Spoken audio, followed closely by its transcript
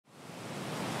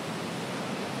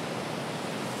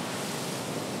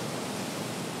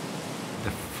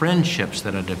friendships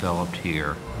that I developed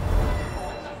here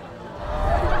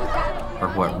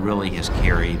are what really has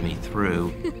carried me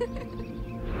through.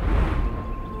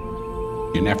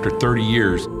 And after 30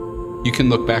 years, you can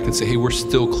look back and say, hey, we're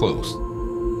still close.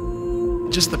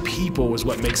 Just the people is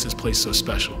what makes this place so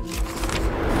special.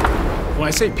 When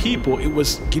I say people, it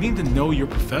was getting to know your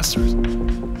professors.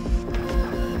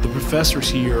 The professors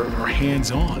here are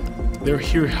hands-on. They're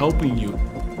here helping you,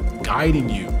 guiding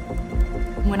you.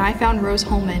 When I found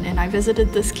Rose-Hulman and I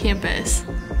visited this campus,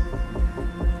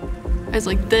 I was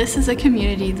like, this is a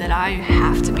community that I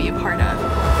have to be a part of.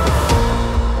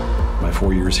 My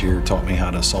 4 years here taught me how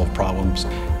to solve problems,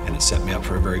 and it set me up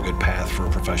for a very good path for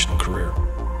a professional career.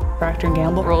 Procter &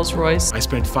 Gamble, Rolls-Royce. I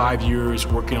spent 5 years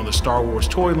working on the Star Wars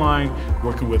toy line,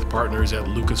 working with partners at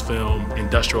Lucasfilm,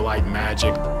 Industrial Light and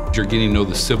Magic. You're getting to know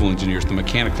the civil engineers, the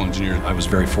mechanical engineers. I was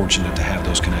very fortunate to have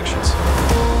those connections.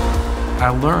 I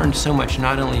learned so much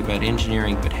not only about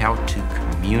engineering, but how to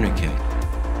communicate.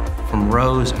 From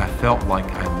Rose, I felt like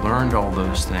I learned all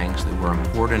those things that were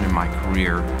important in my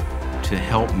career to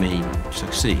help me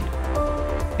succeed.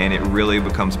 And it really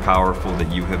becomes powerful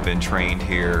that you have been trained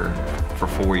here for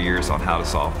 4 years on how to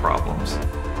solve problems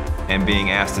and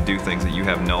being asked to do things that you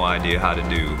have no idea how to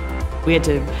do. We had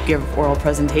to give oral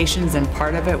presentations, and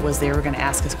part of it was they were going to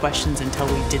ask us questions until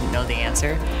we didn't know the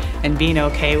answer, and being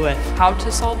okay with how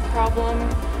to solve the problem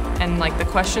and like the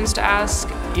questions to ask,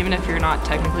 even if you're not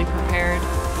technically prepared.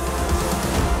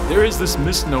 There is this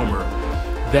misnomer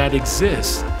that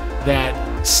exists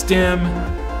that STEM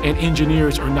and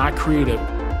engineers are not creative,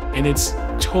 and it's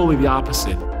totally the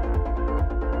opposite.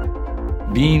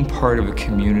 Being part of a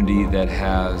community that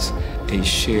has a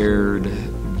shared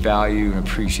value and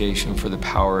appreciation for the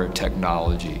power of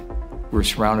technology. We're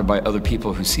surrounded by other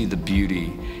people who see the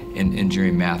beauty in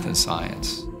engineering, math, and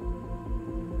science.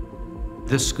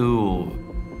 This school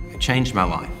changed my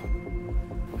life.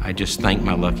 I just thank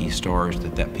my lucky stars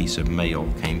that that piece of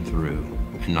mail came through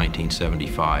in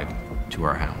 1975 to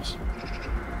our house.